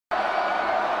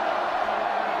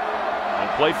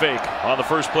Play fake on the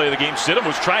first play of the game. Stidham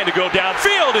was trying to go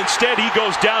downfield. Instead, he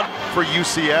goes down. For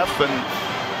UCF, and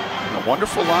a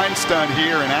wonderful line stunt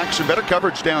here in action. Better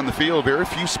coverage down the field. Very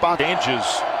few spots. Changes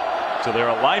to their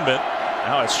alignment.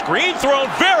 Now a screen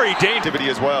thrown, very dangerous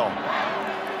As well.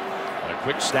 A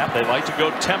quick snap. They like to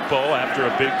go tempo after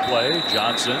a big play.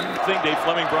 Johnson. Dave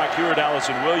Fleming, Brock Hewitt,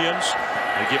 Allison Williams.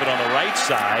 They give it on the right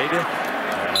side.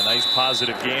 And a nice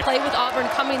positive game. Play with Auburn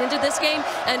coming into this game,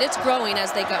 and it's growing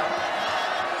as they go.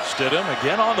 Stidham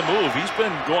again on the move. He's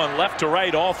been going left to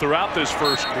right all throughout this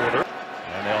first quarter.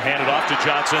 And they'll hand it off to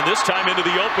Johnson, this time into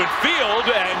the open field,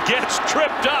 and gets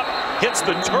tripped up. Hits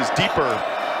the turf. Deeper.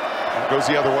 And goes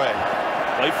the other way.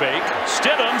 Play fake.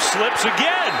 Stidham slips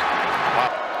again. Wow.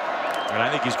 And I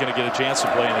think he's going to get a chance to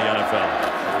play in the NFL.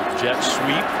 Jet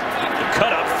sweep. The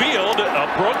cut up field. A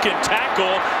broken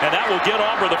tackle. And that will get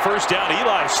Auburn the first down.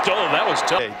 Eli stole. That was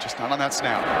tough. Hey, just not on that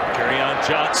snap. Carry on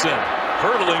Johnson.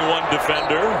 Hurdling one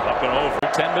defender. Up and over.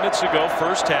 10 minutes ago,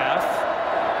 first half.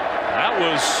 That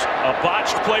was a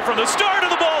botched play from the start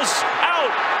of the ball's out.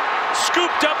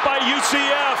 Scooped up by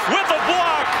UCF with a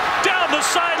block. Down the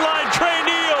sideline, Trey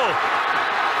Neal.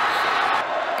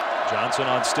 Johnson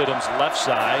on Stidham's left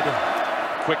side.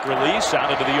 Quick release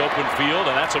out into the open field,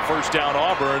 and that's a first down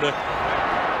Auburn.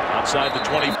 Outside the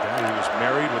 20. He was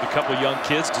married with a couple young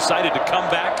kids. Decided to come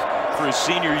back for his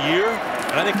senior year.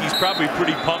 And I think he's probably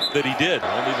pretty pumped that he did.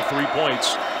 Only the 3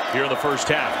 points here in the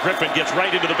first half. Griffin gets right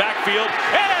into the backfield,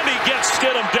 and he gets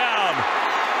Stidham down.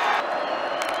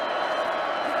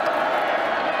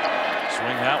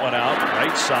 Swing that one out,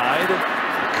 right side.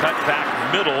 Cut back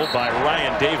middle by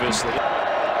Ryan Davis.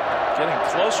 Getting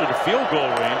closer to field goal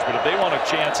range, but if they want a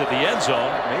chance at the end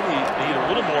zone, maybe need a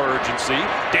little more urgency.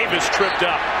 Davis tripped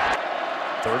up.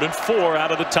 3rd and 4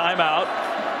 out of the timeout.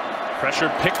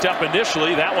 Pressure picked up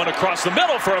initially. That one across the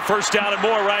middle for a first down and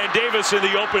more. Ryan Davis in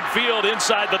the open field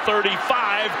inside the 35.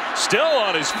 Still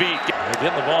on his feet. They're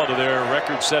getting the ball to their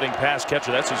record-setting pass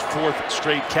catcher. That's his 4th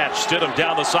straight catch. Stidham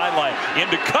down the sideline.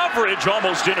 Into coverage.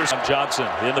 Almost intercepted. Johnson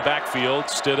in the backfield.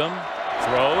 Stidham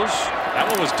throws. That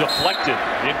one was deflected.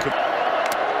 A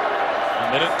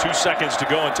minute, 2 seconds to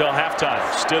go until halftime.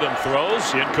 Stidham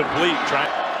throws. Incomplete.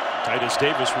 Titus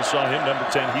Davis, we saw him, number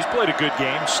 10. He's played a good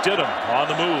game. Stidham on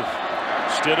the move.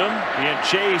 Stidham being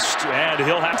chased, and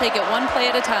he'll have to take it one play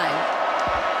at a time.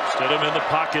 Stidham in the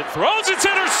pocket, throws, it's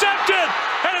intercepted,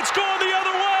 and it's going the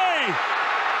other way.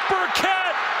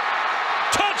 Burkett,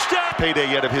 touchdown. Payday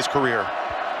yet of his career.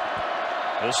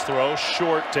 This throw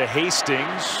short to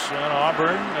Hastings, and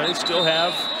Auburn, they still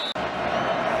have.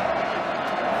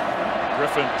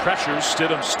 Griffin pressures,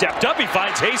 Stidham stepped up, he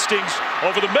finds Hastings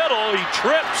over the middle, he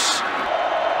trips.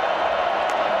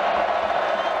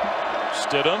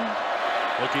 Stidham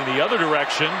looking the other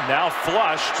direction, now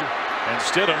flushed, and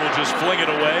Stidham will just fling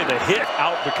it away. The hit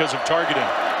out because of targeting.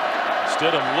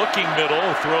 Stidham looking middle,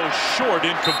 throws short,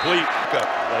 incomplete.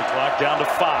 Play clock down to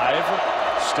 5.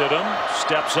 Stidham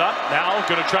steps up, now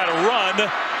going to try to run,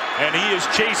 and he is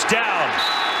chased down.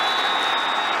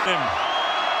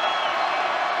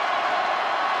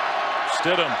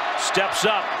 Stidham steps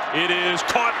up. It is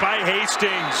caught by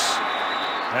Hastings.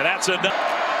 And that's enough.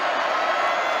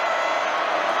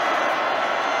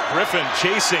 Griffin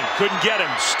chasing, couldn't get him.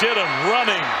 Stidham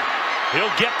running. He'll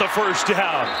get the first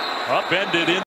down. Upended in.